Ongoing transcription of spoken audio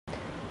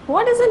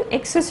What is an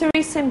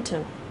accessory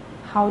symptom?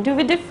 How do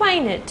we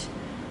define it?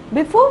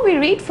 Before we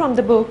read from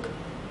the book,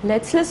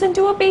 let's listen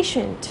to a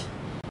patient.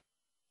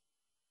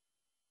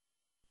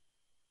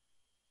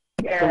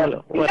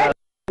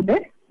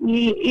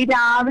 ഈ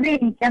രാവിലെ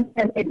എണീക്കാൻ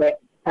നേരത്തില്ലേ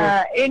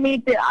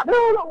എണീറ്റ് അത്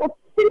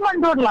ഒത്തിരി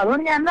കണ്ടോടില്ല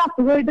അതുകൊണ്ട് ഞാൻ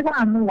അസുഖമായിട്ട്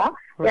കാണുന്നില്ല.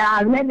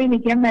 രാവിലെ തന്നെ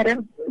എണീക്കാൻ നേരം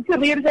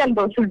ചെറിയൊരു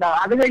ജലദോഷം ഉണ്ടാവും.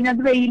 അത് കഴിഞ്ഞാൽ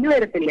വെയിൽ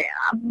വരത്തില്ലേ,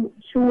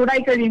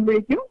 ചൂടായി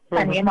കഴിയുമ്പോഴേക്കും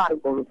തനിയെ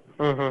മാറിക്കോളും.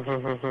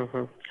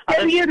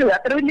 ചെറിയൊരു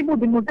അത്ര വലിയ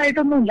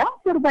ബുദ്ധിമുട്ടായിട്ടൊന്നുമില്ല,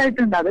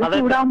 ചെറുതായിട്ടുണ്ട്. അത്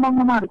ചൂടാകുമ്പോ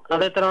അങ്ങ് മാറിക്കോളും.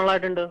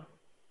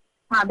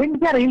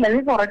 അതെനിക്കറിയില്ല, അത്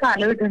കുറെ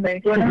കാലമായിട്ടുണ്ട്.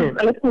 എനിക്ക്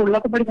നല്ല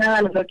സ്കൂളിലൊക്കെ പഠിക്കുന്ന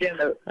കാലത്തൊക്കെ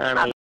ഉണ്ട്.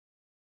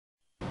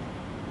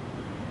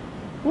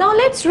 Now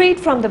let's read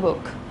from the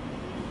book.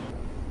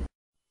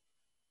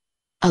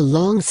 A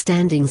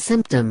long-standing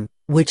symptom,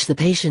 which the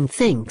patient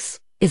thinks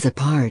is a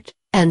part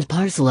and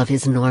parcel of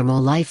his normal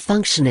life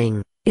functioning,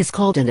 is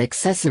called an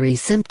accessory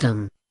symptom.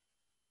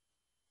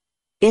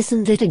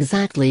 Isn't it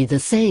exactly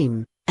the same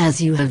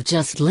as you have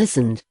just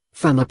listened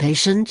from a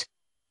patient?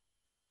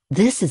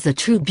 This is the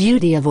true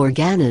beauty of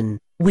Organon.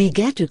 We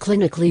get to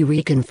clinically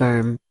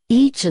reconfirm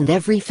each and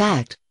every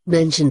fact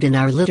mentioned in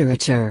our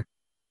literature.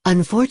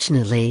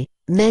 Unfortunately,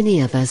 many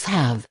of us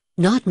have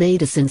not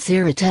made a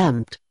sincere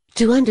attempt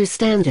to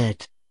understand it.